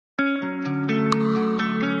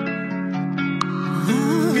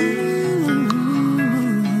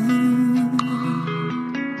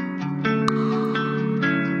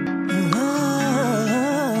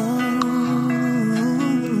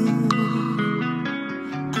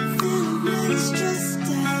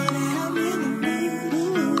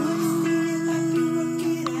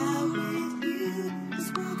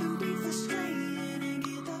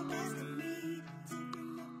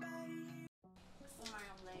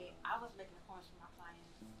was making appointments for my clients.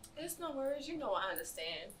 It's no worries. You know I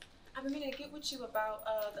understand. I've been meaning to get with you about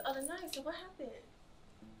the other night. So what happened?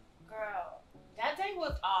 Girl, that day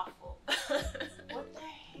was awful. What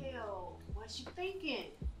the hell was you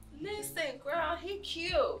thinking? Listen, girl, he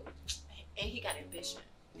cute. And he got ambition.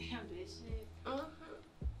 Ambition?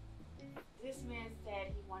 Mm-hmm. This man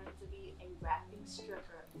said he wanted to be a rapping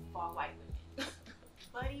stripper for white women.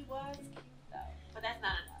 But he was cute though. But that's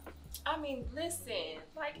not enough. I mean, listen,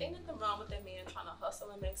 like, ain't nothing wrong with that man trying to hustle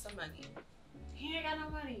and make some money. He ain't got no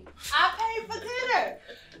money. I paid for dinner.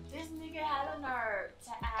 This nigga had a nerve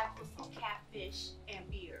to ask for some catfish and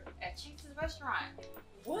beer at Chase's restaurant.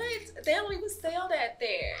 What? They don't even sell that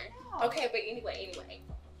there. No. Okay, but anyway,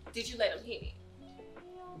 did you let him hit it?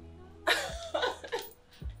 Hell no.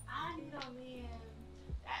 I need a man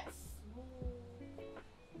that's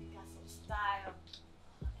smooth, got some style,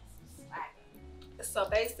 and some swagger. So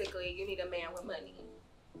basically, you need a man with money.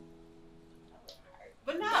 That would hurt.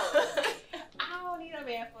 But no, I don't need a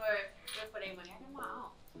man for their money. I got my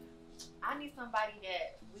own. I need somebody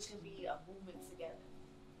that we can be a movement together.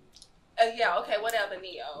 Yeah, okay, whatever,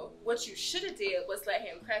 Neo. What you should have did was let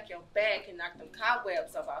him crack your back and knock them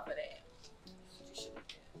cobwebs up off of that. That's what you should have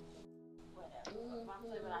did. Whatever. I'm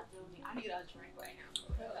telling you what I do need. I need a drink right now.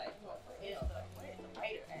 Like, where's the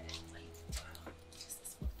waiter at? This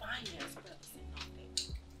is for finance purposes, nothing.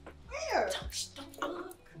 Where? Don't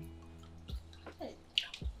look.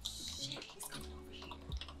 Shit, he's coming over here.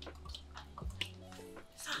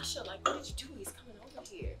 Sasha, like, what did you do? He's coming over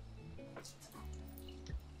here.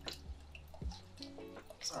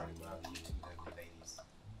 Sorry about you two lovely ladies.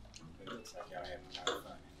 But it looks like y'all having a lot of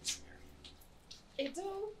fun in this area. It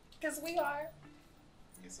do, because we are.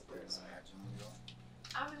 Yes, it does. So how'd you move on?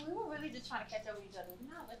 I mean, we were really just trying to catch up with each other.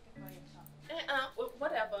 We're not looking for each other.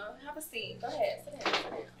 Whatever. Have a seat. Go ahead. Sit down.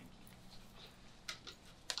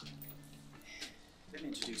 Let me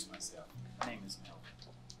introduce myself. My name is Mel.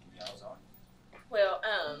 And y'all's are? Well,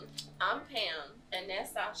 I'm Pam, and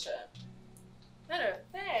that's Sasha. Matter of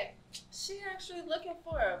fact, she actually looking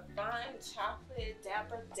for a fine, chocolate,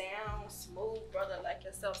 dapper down, smooth brother like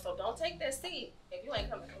yourself. So don't take that seat if you ain't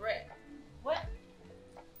coming correct. What?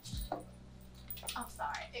 I'm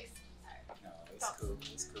sorry. Excuse her. No, it's cool.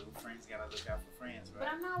 It's cool. Friends gotta look out for friends, But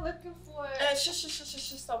right? I'm not looking for.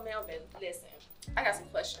 Shush. So Melvin, listen, I got some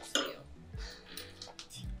questions for you.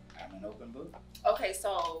 I'm an open book. Okay,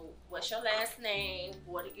 so what's your last name?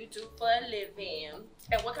 What do you do for a living?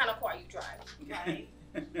 And what kind of car you drive? Right.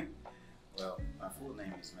 Well, my full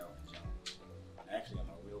name is Melvin Jones. And actually, I'm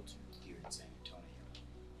a realtor here in San Antonio.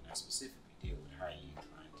 And I specifically deal with high-end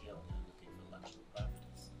clientele that are looking for luxury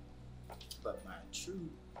properties. But my true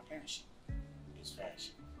passion is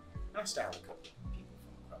fashion. And I style a couple of people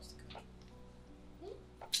from across the country.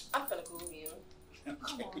 I'm finna Google you.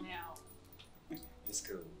 Come on now. It's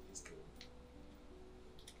cool. It's cool.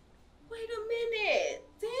 Wait a minute.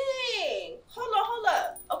 Dang. Hold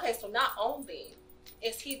up. Okay, so not only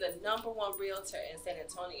is he the #1 realtor in San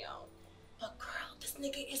Antonio, but girl, this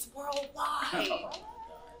nigga is worldwide. Oh my gosh.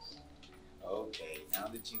 Okay, now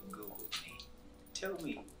that you Googled me, tell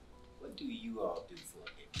me, what do you all do for a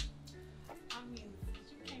living? I mean,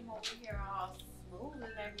 since you came over here all smooth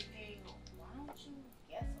and everything, why don't you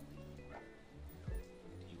guess a little?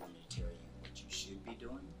 Do you want me to tell you what you should be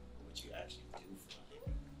doing or what you actually do for a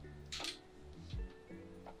living?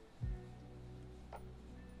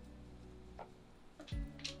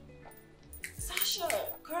 Sasha,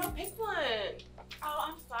 girl, pick one.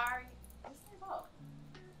 Oh, I'm sorry. This is all.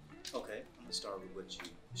 Okay, I'm gonna start with what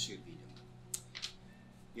you should be doing.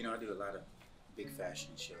 You know, I do a lot of big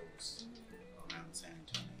fashion shows around San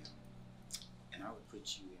Antonio, and I would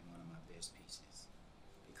put you in one of my best pieces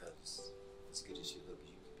because as good as you look,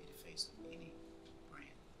 you could be the face of any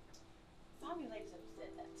brand. Some of you ladies have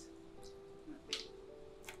said that too. Not me,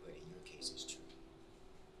 but in your case, it's true.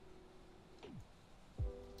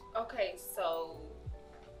 Okay, so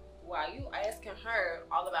while you asking her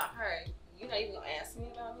all about her, you not even gonna ask me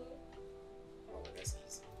about me? Oh, that's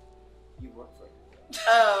easy. You work for her.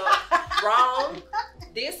 Wrong.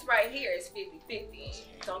 This right here is 50-50.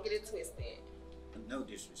 Don't get it twisted. No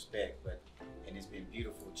disrespect, but and it's been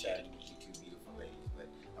beautiful chatting with you two beautiful ladies. But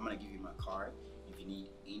I'm gonna give you my card. If you need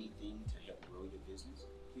anything to help grow your business,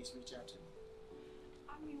 please reach out to me.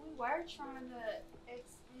 I mean, we were trying to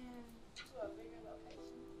expand to a bigger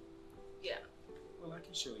location. Yeah. Well, I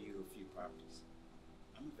can show you a few properties.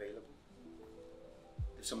 I'm available.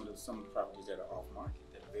 There's some of the properties that are off market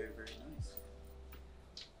that are very, very nice.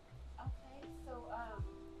 Okay, so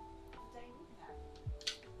what day we have?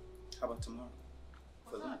 How about tomorrow?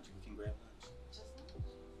 For What's lunch, up? we can grab lunch. Just lunch.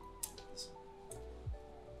 Listen,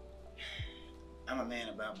 man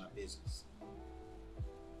about my business.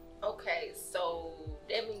 Okay, so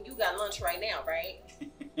that means you got lunch right now, right?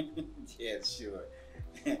 Yeah, sure.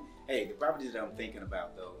 Hey, the property that I'm thinking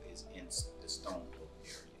about though is in the Stonebrook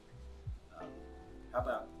area. How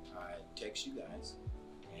about I text you guys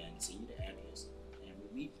and send you the address, and we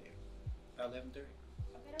meet there about 11:30.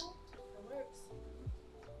 Okay, that works.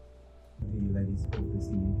 Okay, you ladies, hopefully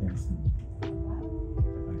see you again soon.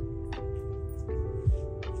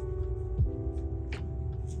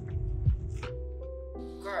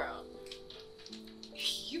 Girl,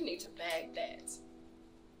 you need to bag that.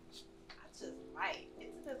 I just might.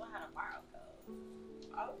 It depends on how tomorrow goes.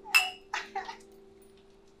 Okay.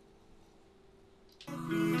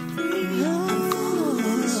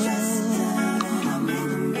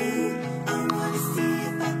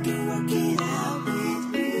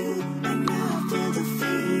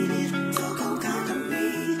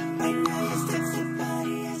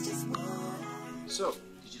 So,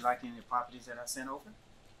 did you like any of the properties that I sent over?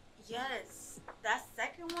 Yes, that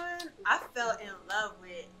second one I fell in love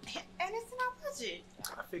with, and it's in our budget.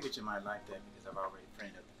 I figured you might like that because I've already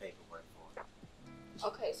printed up the paperwork for it.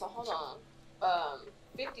 Okay, so hold on.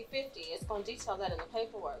 50-50, it's going to detail that in the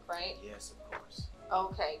paperwork, right? Yes, of course.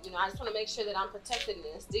 Okay, I just want to make sure that I'm protected in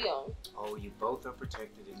this deal. Oh, you both are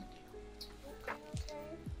protected in the deal. Okay.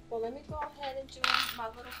 Well, let me go ahead and do my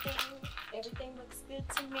little thing. Everything looks good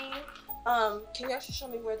to me. Can you actually show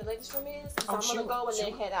me where the ladies' room is? Because I'm going to go and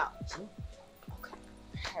then head out. Sure. Okay,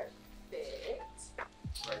 perfect.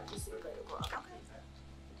 Right. See you later, bro. Okay.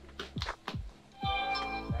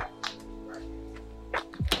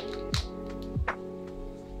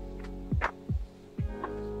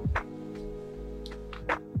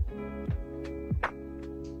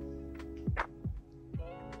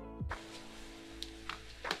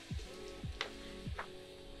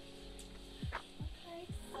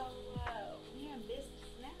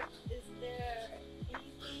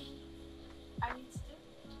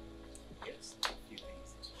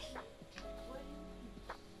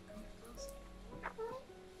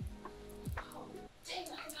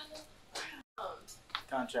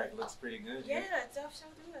 Contract looks pretty good. Yeah, Jeff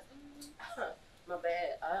showed us. My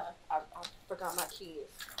bad. I forgot my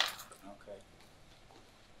keys. Okay.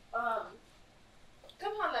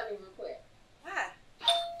 Come holler at me real quick. Why?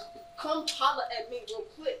 Come holler at me real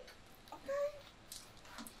quick. Okay.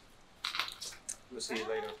 We'll see you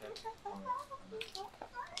later, okay?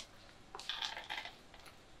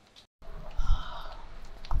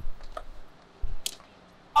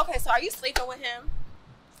 Okay, so are you sleeping with him?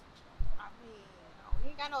 I mean, we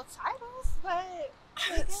ain't got no titles, but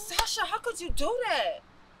Sasha, how could you do that?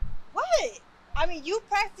 what? I mean, you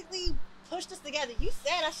practically pushed us together. You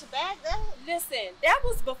said I should bag that. Listen, that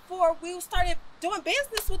was before we started doing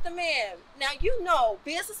business with the man. Now you know,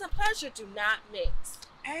 business and pleasure do not mix.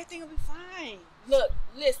 Everything will be fine. Look,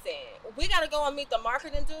 listen, we gotta go and meet the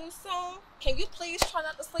marketing dude soon. Can you please try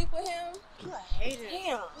not to sleep with him? You a hater.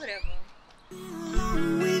 Damn. Whatever.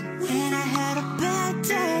 And I had a bad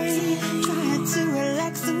day, trying to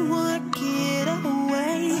relax and want to get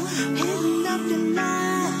away. Hitting up your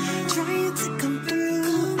line, trying to come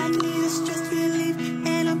through. I need a stress relief,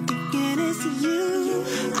 and I'm thinking it's you.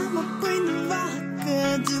 I'ma bring the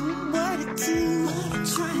vodka, do what it do.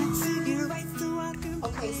 Trying to get right so I can.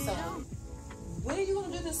 Okay, so when are you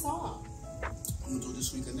gonna do this song? I'm gonna do it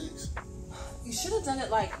this week or next. You should have done it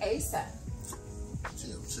like ASAP.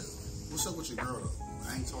 Chill. What's up with your girl though?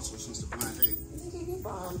 I ain't talked to her since the blind date.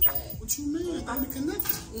 Bomb that. What you mean? I thought we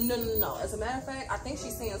connected. No. As a matter of fact, I think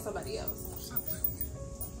she's seeing somebody else. Stop playing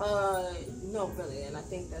with me. No, really, and I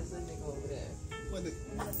think that's the nigga over there. What the?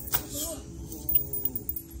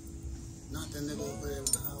 Not that nigga over there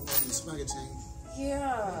with the high water and swagger chain.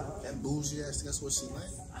 Yeah. That bougie ass, that's what she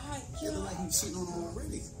like. She look like he's sitting on her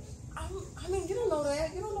already. I mean, you don't know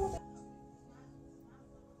that. You don't know that.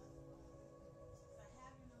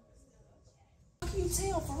 How can you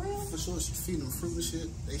tell, for real? For sure, she feeding them fruit and shit.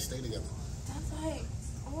 They stay together. That's like,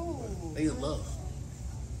 oh. They in love.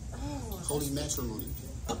 Oh, Holy matrimony.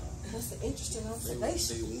 that's an interesting They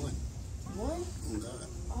observation. won. One? Oh God.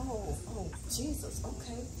 Oh, Jesus.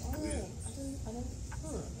 Okay. Oh, Yeah. I didn't.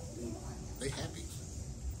 They happy.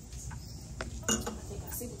 I think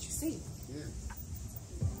I see what you see. Yeah.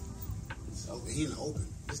 So he in the open.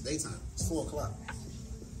 It's daytime. It's 4 o'clock.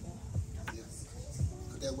 Yeah.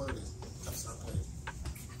 Put that word in. Stop playing.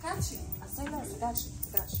 I got you. I say less. I got you.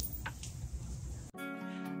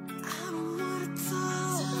 I don't wanna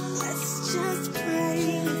talk, let's just pray.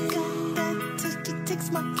 Got that touch that takes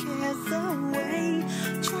my cares away.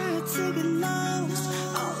 Try to get lost,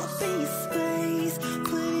 all up in your space.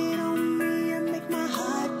 Put it on me and make my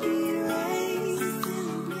heart beat race.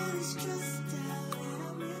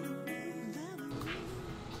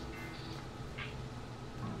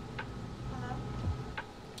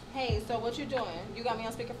 So what you doing? You got me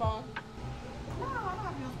on speakerphone? No, I don't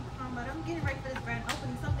have you on speakerphone, but I'm getting ready for this grand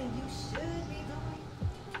opening. Something you should be doing.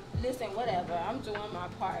 Listen, whatever. I'm doing my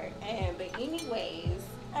part. But anyways,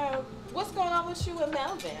 what's going on with you and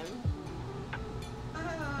Melvin?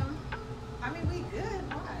 I mean, we good.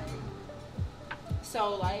 Why?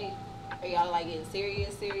 So like, are y'all like getting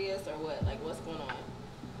serious or what? Like, what's going on?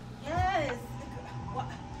 Yes.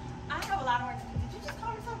 Well, I have a lot of work to do. Did you just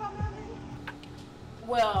call me talk about Melvin?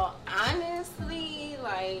 Well, honestly,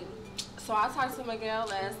 like, so I talked to Miguel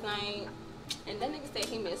last night, and that nigga said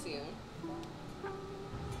he miss you.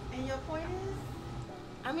 And your point is?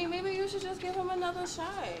 I mean, maybe you should just give him another shot.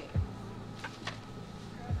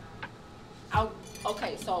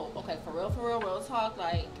 Okay, for real talk,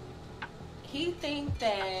 like, he think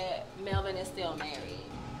that Melvin is still married.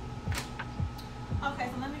 Okay,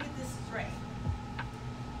 so let me get this straight.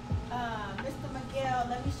 Mr. Miguel,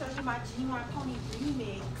 let me show you my G-Mark Pony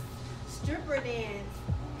remix. Stripper dance.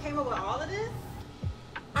 Came up with all of this?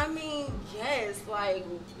 I mean, yes, like,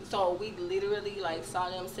 so we literally, like, saw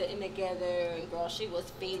them sitting together, and girl, she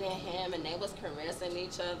was feeding him, and they was caressing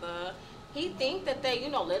each other. He think that they,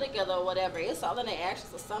 live together or whatever. It's all in the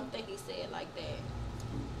actions or something he said like that.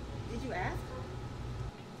 Did you ask him?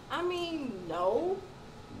 I mean, no.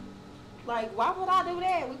 Like, why would I do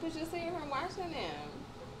that? We was just sitting here watching them.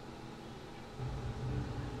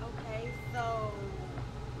 Okay, so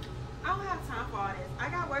I don't have time for all this. I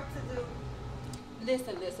got work to do.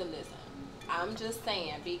 Listen. I'm just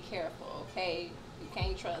saying, be careful, okay? You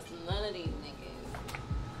can't trust none of these niggas.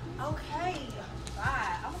 Okay,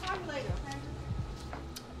 bye. I'm gonna call you later, okay?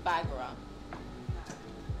 Bye, girl.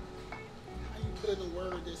 How you put in a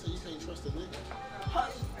word that say you can't trust a nigga? Huh,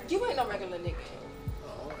 you ain't no regular nigga.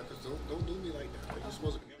 Oh, all right, just don't do me like that. You're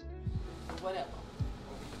supposed to be. Whatever.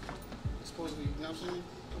 You're supposed to be, you know what I'm saying?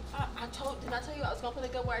 Did I tell you I was gonna put a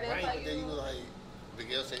good word in Right, for but then you? you were like,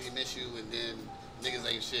 Miguel said he miss you, and then niggas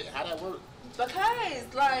ain't shit. How that work?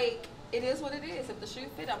 Because, like, it is what it is. If the shoe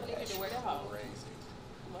fit, I'm gonna need you to wear that hoe. Crazy.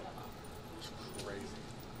 Whatever. It's crazy.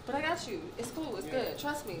 But I got you. It's cool. It's good.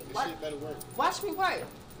 Trust me. This shit better work. Watch me work.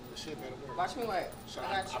 This shit better work. Watch me work. So I I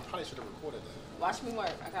got you. probably should have recorded that. Watch me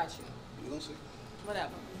work. I got you. You gonna see?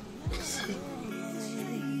 Whatever.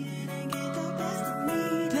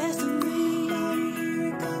 Best of me,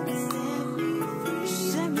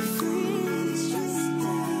 set me free.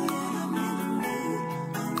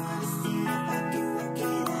 I wanna see if I can work it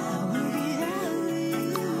out.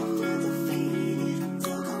 After defeated,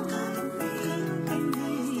 so come conquer me.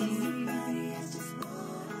 It's just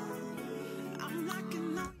what I'm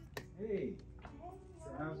knocking on. Hey, so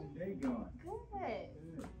how's your day going? Good.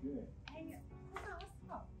 Good. Hey, what's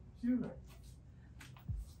up? Sure.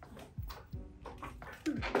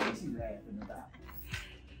 What's he laughing about?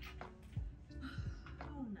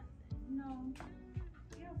 Oh, nothing. No.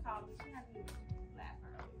 You don't call me. She had me laugh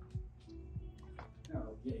earlier.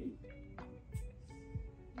 Okay.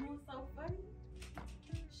 You know what's so funny?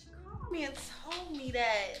 She called me and told me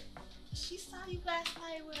that she saw you last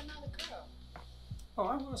night with another girl. Oh,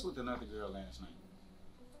 I was with another girl last night.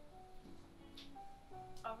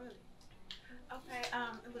 Oh, really? Okay,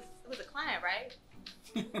 it was a client, right?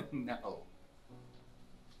 No.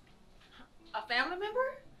 A family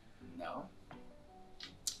member? No.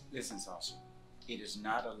 Listen, Sasha, it is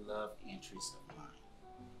not a love interest of mine.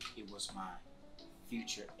 It was my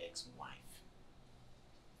future ex-wife.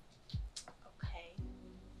 Okay.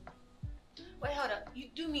 Wait, hold up. You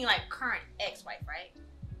do mean like current ex-wife, right?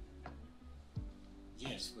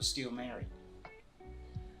 Yes, we're still married.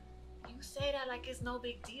 You say that like it's no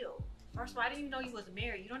big deal. First of all, I didn't even know you was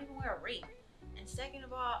married. You don't even wear a ring. And second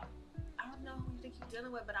of all, I don't know who you think you're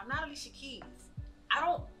dealing with, but I'm not Alicia Keys. I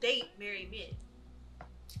don't date married men.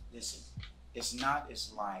 Listen, it's not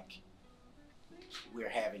as like we're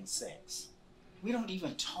having sex. We don't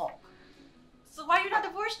even talk So why you not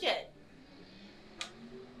divorced yet?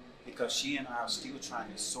 because she and I are still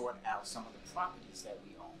trying to sort out some of the properties that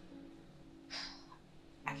we own.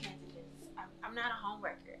 I can't do this. I'm not a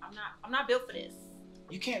homewrecker. I'm not built for this.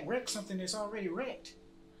 You can't wreck something that's already wrecked.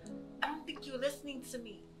 I don't think you're listening to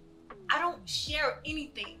me. I don't share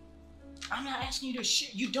anything. I'm not asking you to share.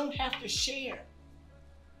 You don't have to share.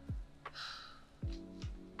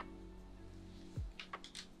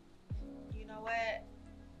 You know what?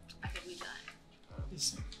 I think we done.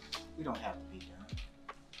 Listen, we don't have to be done.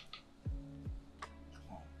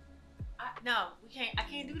 Come on. No, we can't. I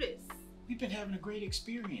can't do this. We've been having a great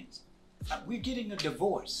experience. We're getting a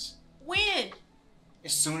divorce When?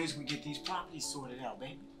 as soon as we get these properties sorted out,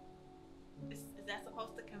 baby. Is that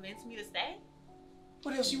supposed to convince me to stay?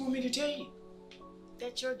 What else you want me to tell you?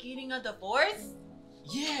 That you're getting a divorce?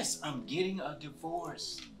 Yes, I'm getting a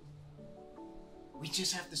divorce. We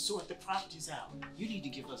just have to sort the properties out. You need to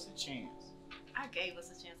give us a chance. I gave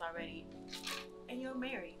us a chance already. And you're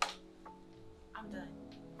married. I'm done.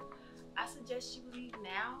 I suggest you leave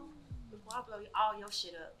now before I blow all your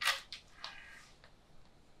shit up.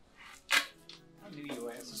 I knew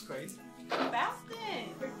your ass was crazy.